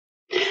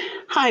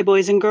Hi,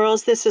 boys and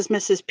girls. This is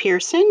Mrs.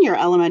 Pearson, your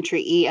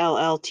elementary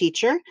ELL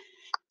teacher.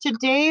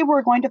 Today,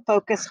 we're going to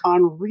focus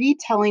on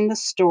retelling the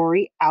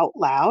story out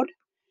loud,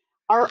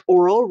 our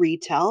oral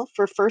retell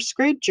for first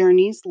grade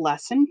journeys,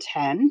 lesson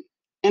 10.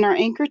 And our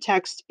anchor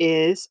text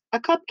is a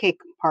cupcake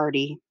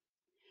party.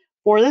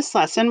 For this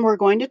lesson, we're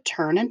going to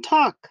turn and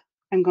talk.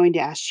 I'm going to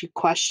ask you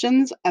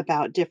questions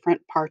about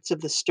different parts of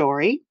the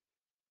story.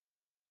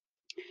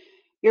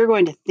 You're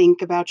going to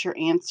think about your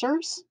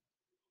answers.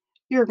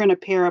 You're going to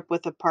pair up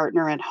with a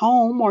partner at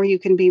home, or you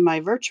can be my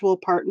virtual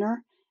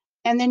partner.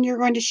 And then you're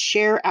going to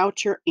share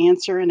out your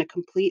answer in a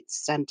complete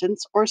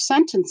sentence or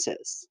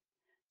sentences.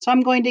 So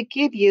I'm going to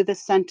give you the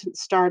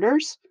sentence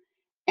starters,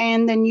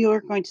 and then you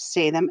are going to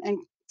say them and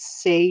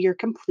say your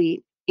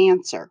complete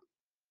answer.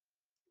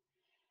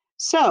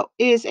 So,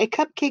 is a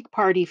cupcake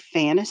party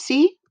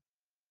fantasy?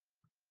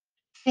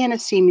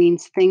 Fantasy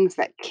means things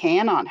that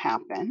cannot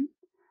happen.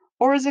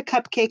 Or is a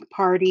cupcake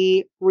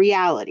party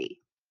reality?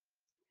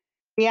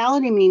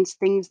 Reality means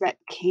things that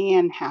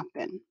can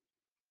happen.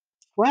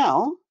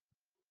 Well,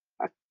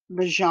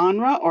 the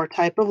genre or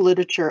type of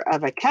literature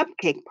of a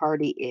cupcake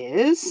party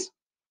is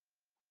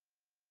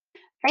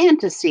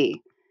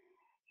fantasy.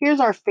 Here's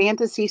our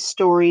fantasy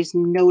stories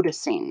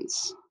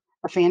noticings.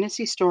 A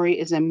fantasy story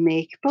is a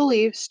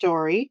make-believe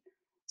story.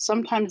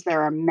 Sometimes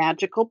there are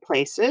magical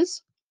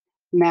places.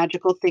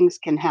 Magical things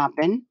can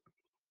happen.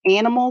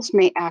 Animals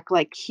may act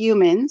like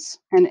humans,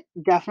 and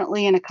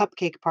definitely in a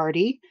cupcake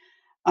party,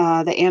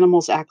 the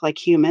animals act like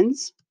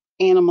humans.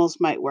 Animals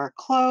might wear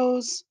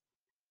clothes.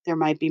 There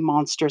might be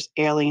monsters,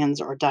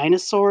 aliens, or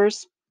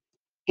dinosaurs.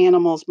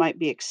 Animals might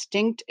be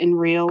extinct in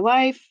real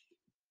life.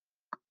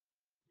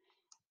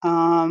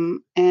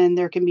 And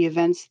there can be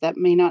events that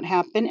may not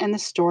happen, and the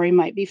story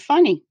might be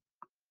funny.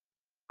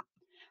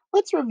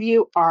 Let's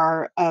review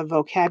our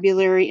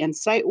vocabulary and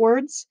sight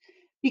words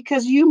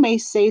because you may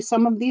say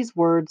some of these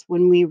words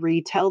when we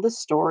retell the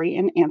story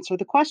and answer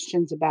the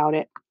questions about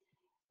it.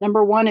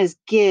 Number one is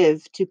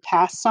give, to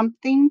pass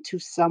something to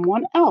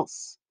someone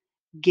else.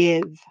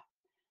 Give.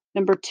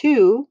 Number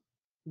two,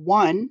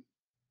 one,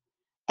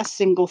 a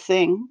single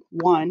thing,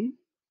 one.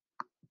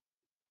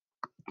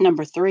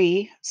 Number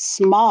three,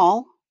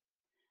 small,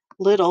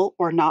 little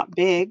or not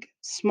big,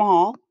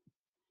 small.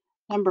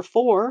 Number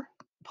four,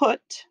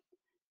 put,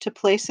 to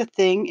place a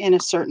thing in a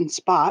certain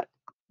spot,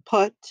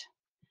 put.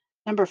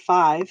 Number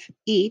five,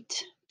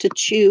 eat, to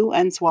chew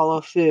and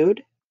swallow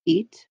food,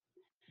 eat.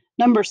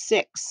 Number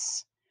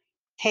six,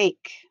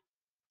 take,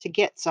 to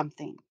get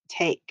something,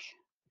 take.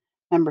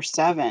 Number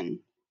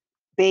seven,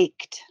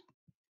 baked,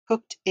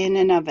 cooked in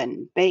an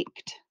oven,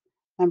 baked.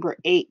 Number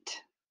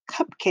eight,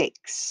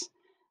 cupcakes,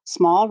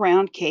 small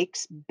round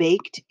cakes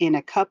baked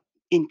in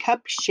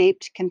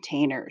cup-shaped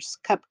containers,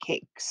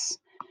 cupcakes.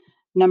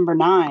 Number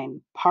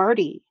nine,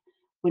 party.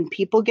 When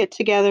people get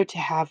together to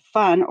have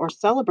fun or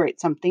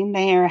celebrate something,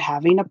 they are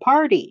having a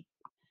party.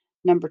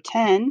 Number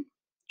 10,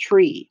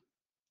 tree.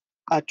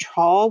 A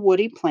tall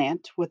woody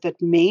plant with a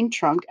main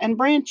trunk and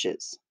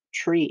branches,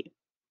 tree.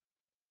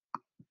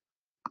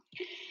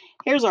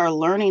 Here's our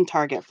learning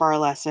target for our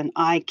lesson.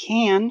 I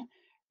can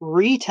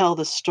retell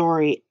the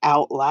story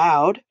out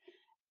loud.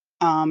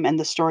 And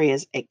the story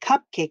is a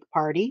cupcake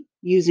party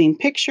using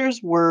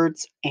pictures,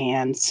 words,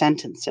 and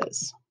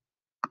sentences.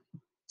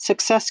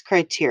 Success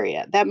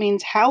criteria. That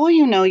means how will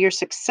you know you're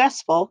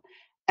successful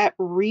at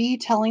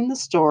retelling the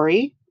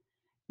story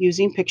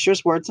using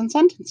pictures, words, and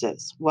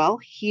sentences? Well,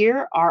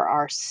 here are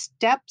our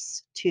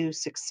steps to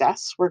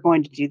success. We're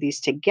going to do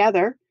these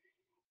together.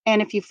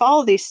 And if you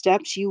follow these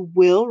steps, you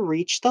will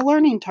reach the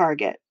learning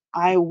target.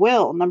 I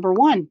will. Number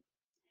one,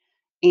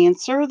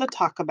 answer the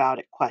talk about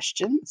it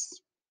questions.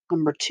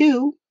 Number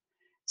two,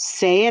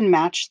 say and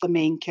match the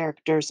main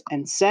characters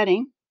and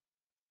setting.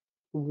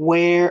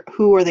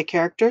 Who are the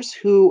characters,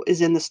 who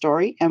is in the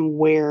story, and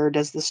where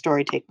does the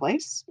story take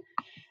place?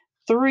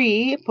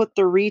 3, put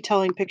the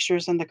retelling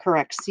pictures in the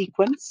correct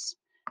sequence.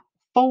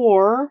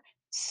 4,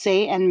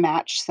 say and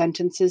match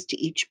sentences to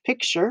each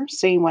picture,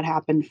 saying what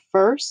happened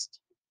first,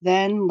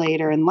 then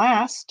later and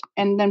last.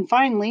 And then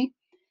finally,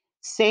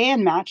 say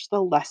and match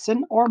the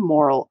lesson or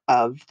moral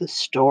of the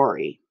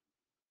story.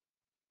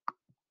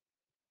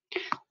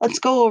 Let's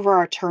go over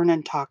our turn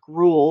and talk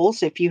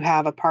rules. If you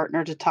have a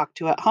partner to talk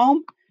to at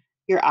home,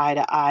 you're eye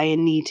to eye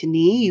and knee to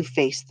knee. You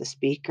face the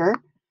speaker.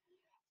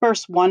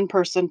 First, one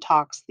person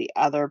talks, the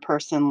other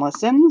person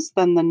listens.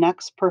 Then the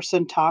next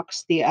person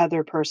talks, the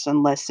other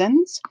person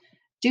listens.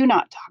 Do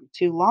not talk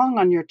too long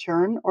on your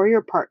turn, or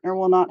your partner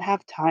will not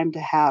have time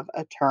to have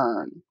a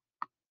turn.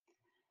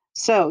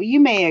 So you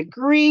may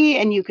agree,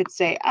 and you could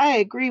say, I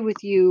agree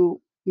with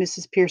you,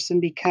 Mrs. Pearson,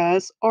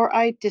 because, or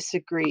I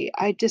disagree.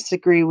 I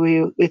disagree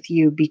with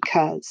you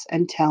because,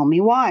 and tell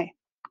me why.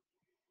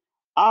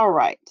 All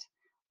right.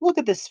 Look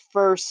at this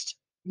first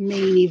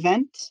main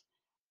event.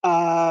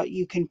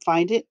 You can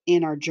find it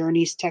in our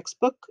Journeys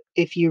textbook.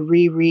 If you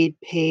reread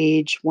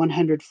page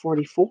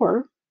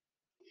 144,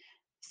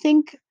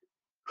 think,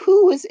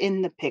 who is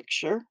in the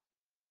picture?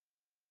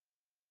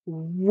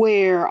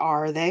 Where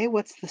are they?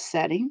 What's the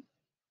setting?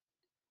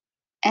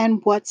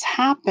 and what's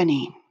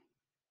happening?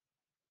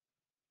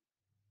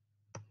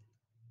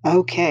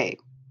 Okay,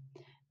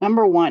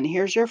 number 1,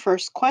 here's your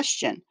first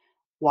question.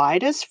 Why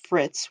does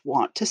Fritz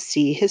want to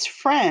see his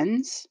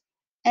friends,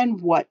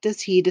 and what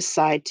does he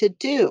decide to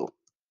do?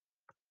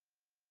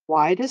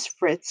 Why does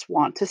Fritz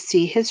want to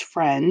see his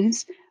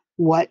friends?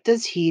 What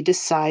does he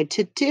decide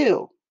to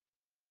do?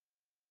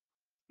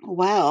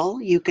 Well,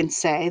 you can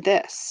say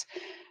this.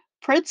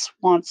 Fritz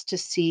wants to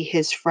see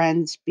his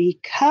friends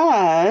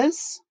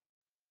because,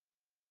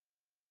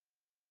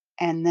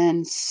 and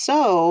then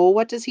so,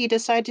 what does he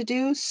decide to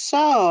do?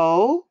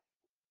 So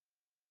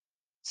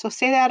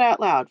say that out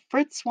loud.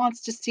 Fritz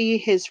wants to see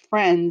his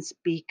friends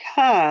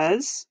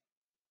because,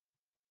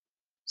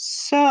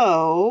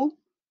 so,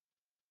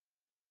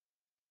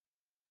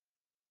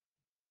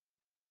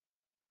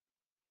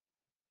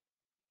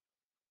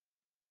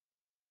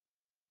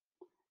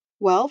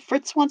 well,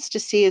 Fritz wants to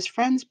see his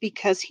friends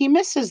because he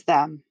misses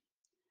them.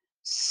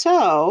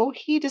 So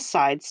he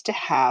decides to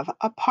have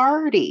a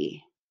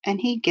party and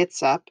he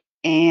gets up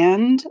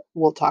and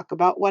we'll talk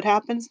about what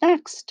happens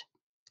next.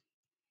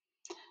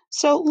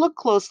 So look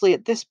closely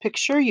at this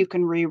picture. You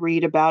can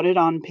reread about it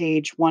on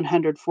page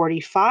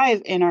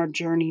 145 in our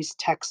Journeys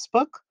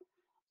textbook.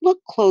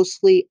 Look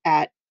closely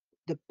at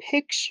the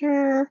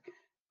picture.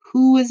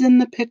 Who is in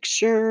the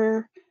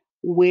picture?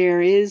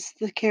 Where is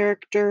the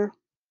character?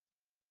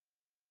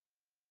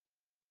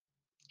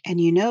 And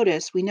you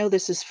notice, we know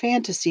this is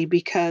fantasy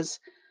because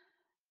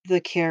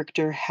the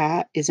character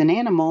hat is an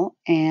animal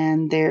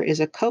and there is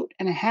a coat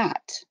and a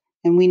hat.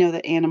 And we know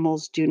that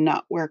animals do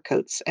not wear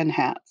coats and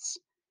hats.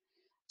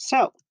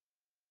 So,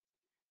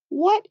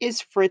 what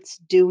is Fritz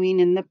doing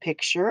in the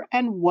picture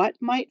and what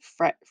might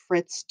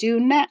Fritz do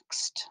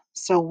next?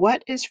 So,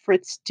 what is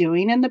Fritz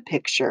doing in the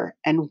picture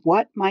and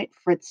what might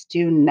Fritz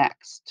do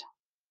next?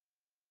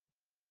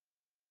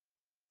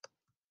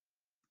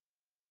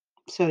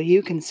 So,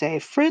 you can say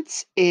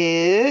Fritz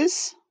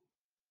is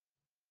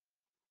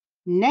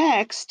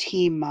next,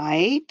 he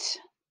might.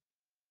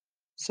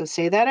 So,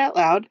 say that out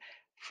loud.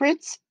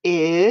 Fritz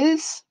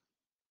is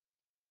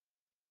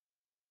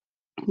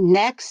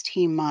next,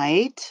 he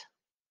might.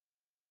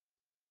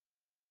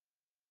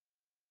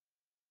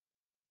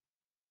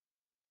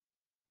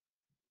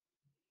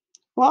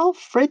 Well,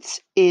 Fritz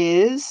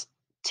is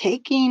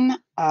taking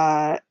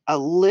a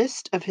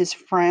list of his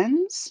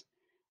friends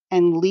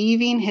and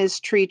leaving his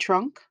tree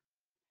trunk.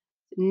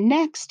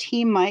 Next,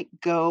 he might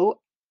go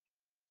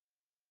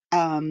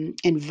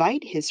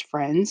invite his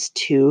friends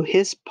to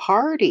his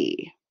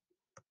party.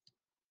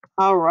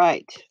 All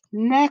right.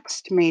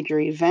 Next major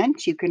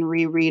event, you can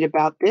reread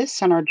about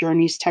this in our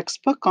Journeys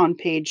textbook on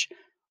page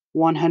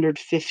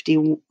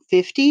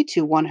 150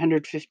 to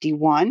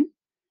 151.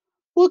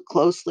 Look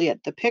closely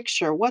at the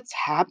picture. What's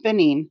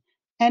happening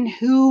and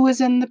who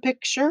is in the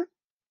picture?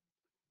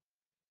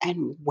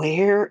 And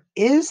where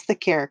is the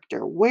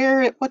character?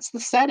 What's the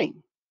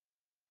setting?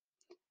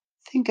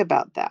 Think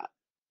about that.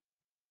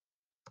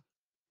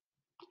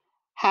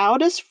 How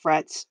does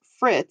Fritz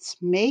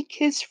make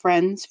his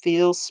friends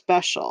feel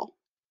special?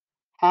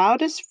 How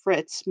does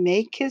Fritz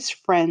make his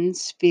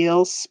friends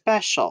feel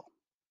special?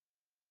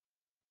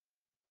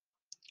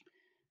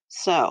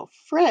 So,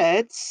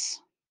 Fritz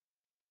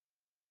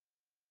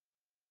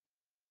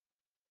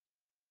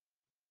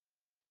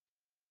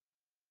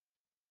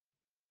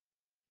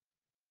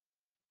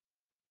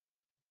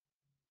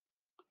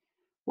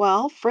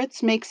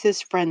makes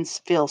his friends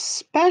feel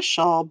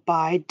special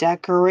by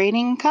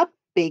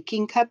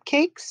baking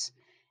cupcakes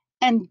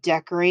and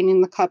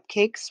decorating the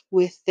cupcakes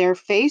with their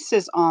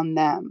faces on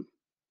them.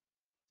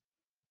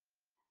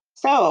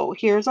 So,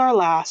 here's our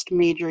last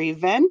major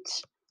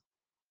event.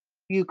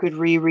 You could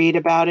reread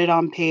about it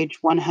on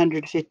page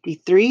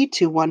 153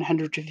 to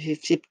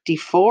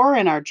 154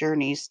 in our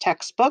Journeys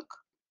textbook.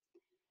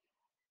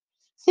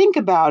 Think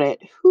about it.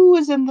 Who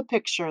is in the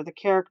picture? The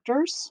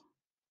characters?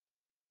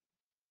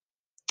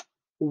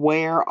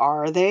 Where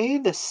are they?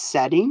 The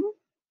setting?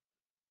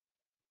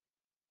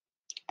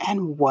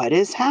 And what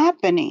is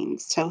happening?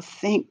 So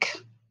think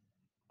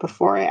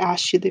before I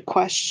ask you the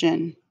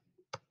question.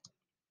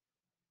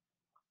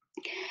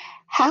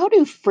 How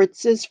do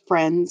Fritz's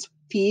friends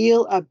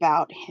feel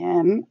about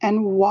him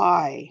and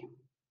why?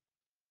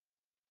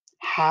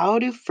 How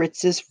do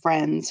Fritz's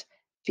friends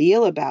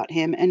feel about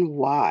him and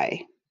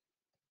why?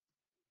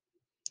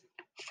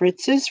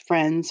 Fritz's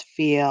friends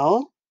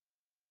feel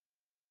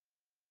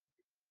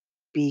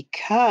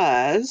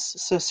because,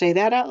 so say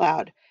that out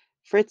loud.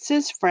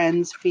 Fritz's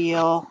friends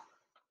feel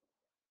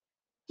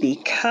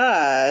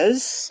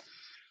because,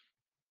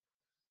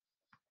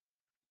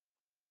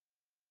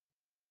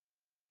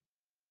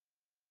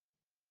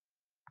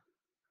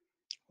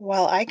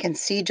 well, I can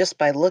see just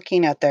by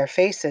looking at their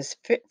faces,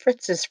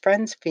 Fritz's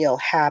friends feel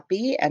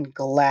happy and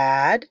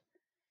glad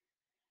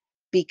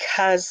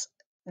because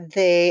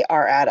they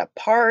are at a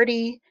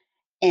party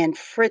and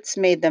Fritz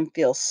made them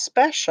feel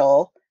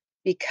special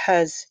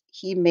because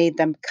he made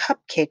them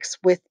cupcakes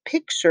with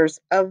pictures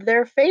of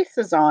their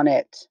faces on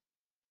it.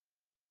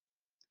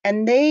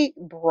 and they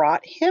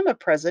brought him a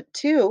present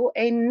too,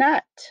 a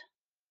nut.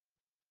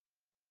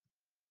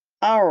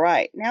 All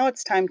right, now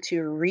it's time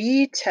to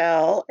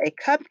retell a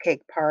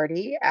cupcake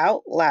party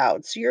out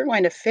loud. So you're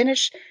going to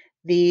finish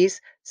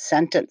these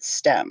sentence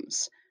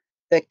stems.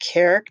 The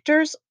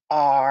characters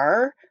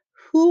are,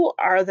 who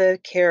are the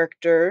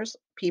characters,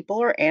 people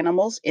or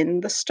animals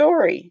in the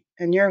story?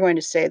 And you're going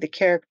to say the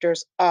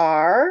characters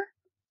are,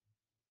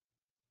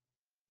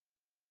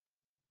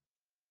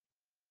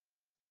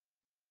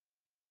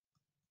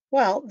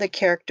 well, the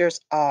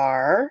characters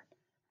are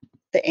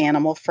the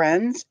animal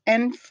friends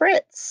and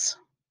Fritz.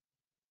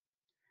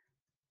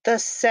 The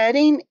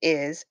setting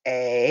is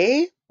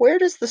where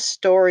does the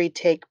story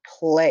take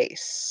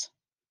place?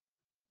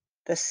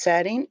 The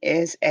setting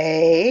is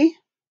the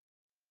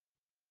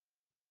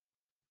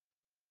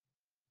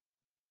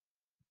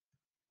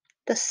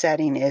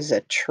setting is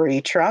a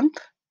tree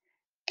trunk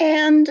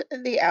and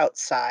the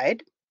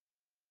outside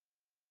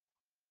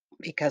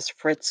because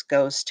Fritz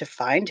goes to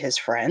find his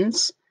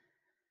friends.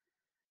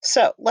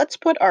 So let's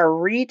put our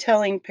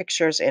retelling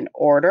pictures in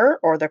order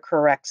or the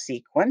correct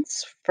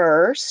sequence.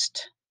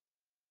 First,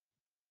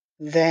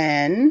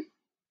 then,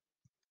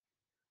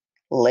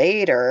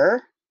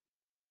 later,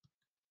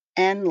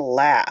 and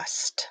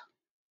last.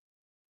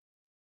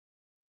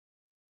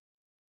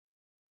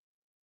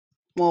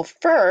 Well,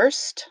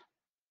 first,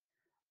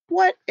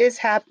 what is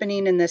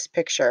happening in this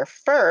picture?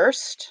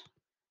 First,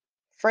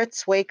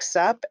 Fritz wakes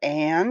up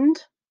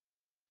and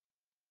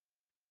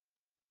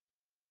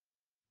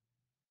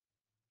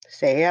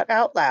say it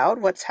out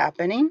loud. What's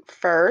happening?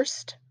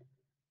 First,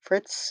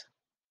 Fritz.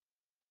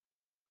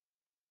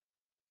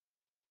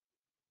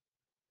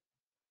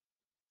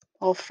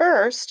 Well,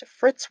 first,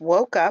 Fritz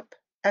woke up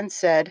and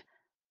said,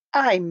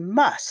 I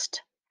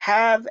must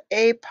have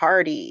a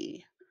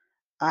party.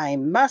 I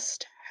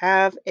must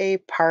have a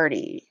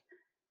party.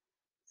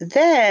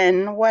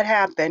 Then what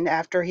happened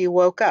after he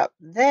woke up?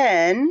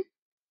 Then,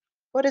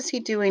 what is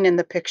he doing in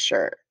the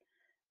picture?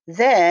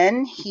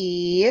 Then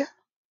he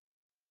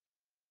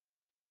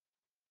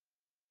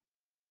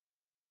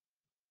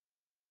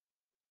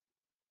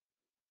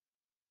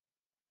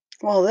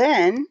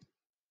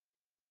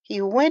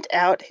went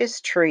out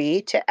his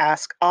tree to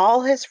ask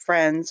all his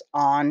friends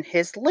on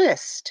his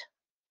list.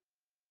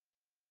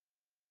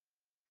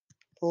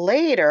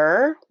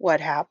 Later, what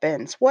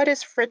happens? What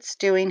is Fritz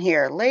doing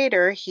here?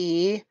 Later,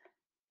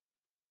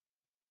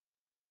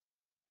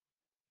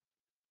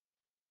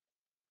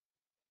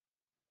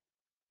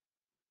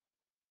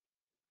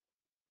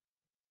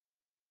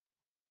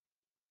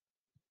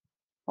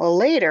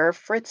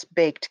 Fritz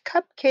baked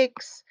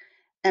cupcakes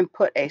and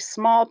put a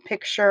small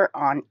picture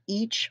on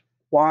each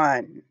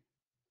one.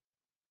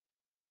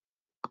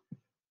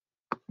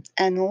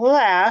 And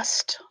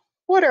last,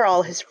 what are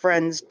all his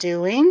friends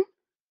doing?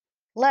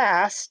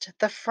 Last,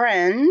 the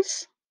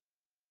friends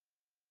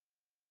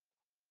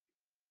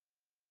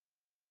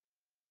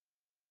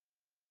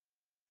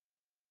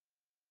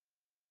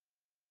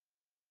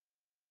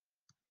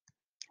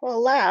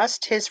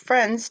his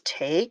friends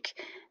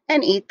take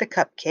and eat the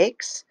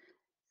cupcakes.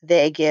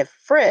 They give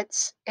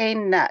Fritz a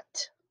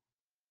nut.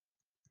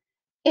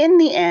 In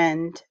the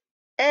end,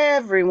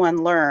 everyone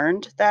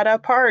learned that a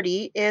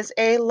party is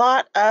a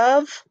lot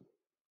of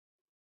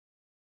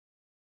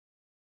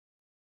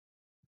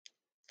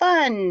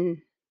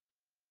fun.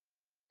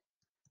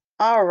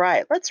 All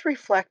right, let's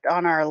reflect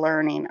on our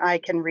learning. I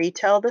can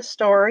retell the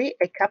story,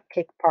 A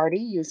Cupcake Party,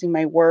 using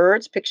my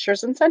words,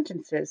 pictures, and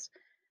sentences.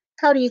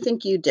 How do you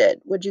think you did?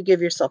 Would you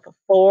give yourself a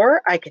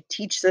 4? I could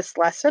teach this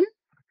lesson.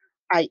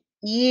 I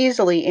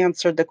easily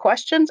answered the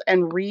questions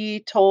and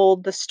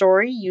retold the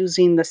story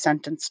using the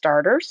sentence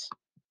starters.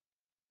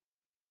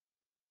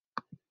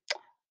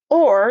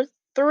 Or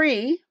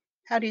 3,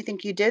 how do you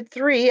think you did?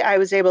 3, I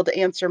was able to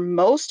answer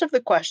most of the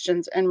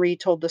questions and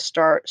retold the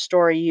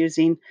story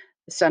using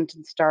the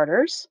sentence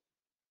starters.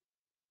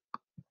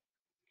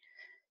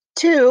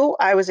 2,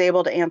 I was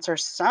able to answer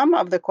some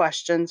of the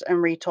questions and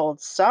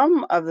retold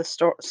some of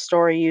the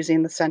story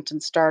using the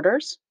sentence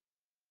starters.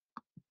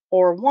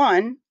 Or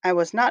 1, I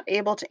was not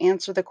able to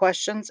answer the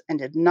questions and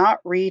did not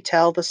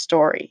retell the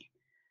story.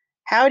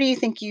 How do you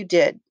think you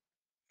did?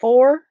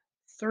 4,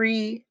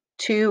 3,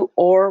 2,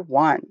 or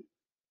 1?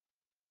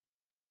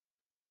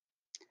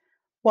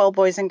 Well,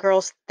 boys and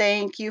girls,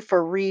 thank you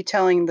for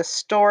retelling the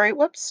story.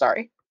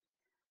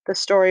 The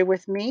story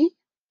with me.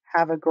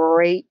 Have a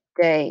great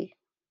day.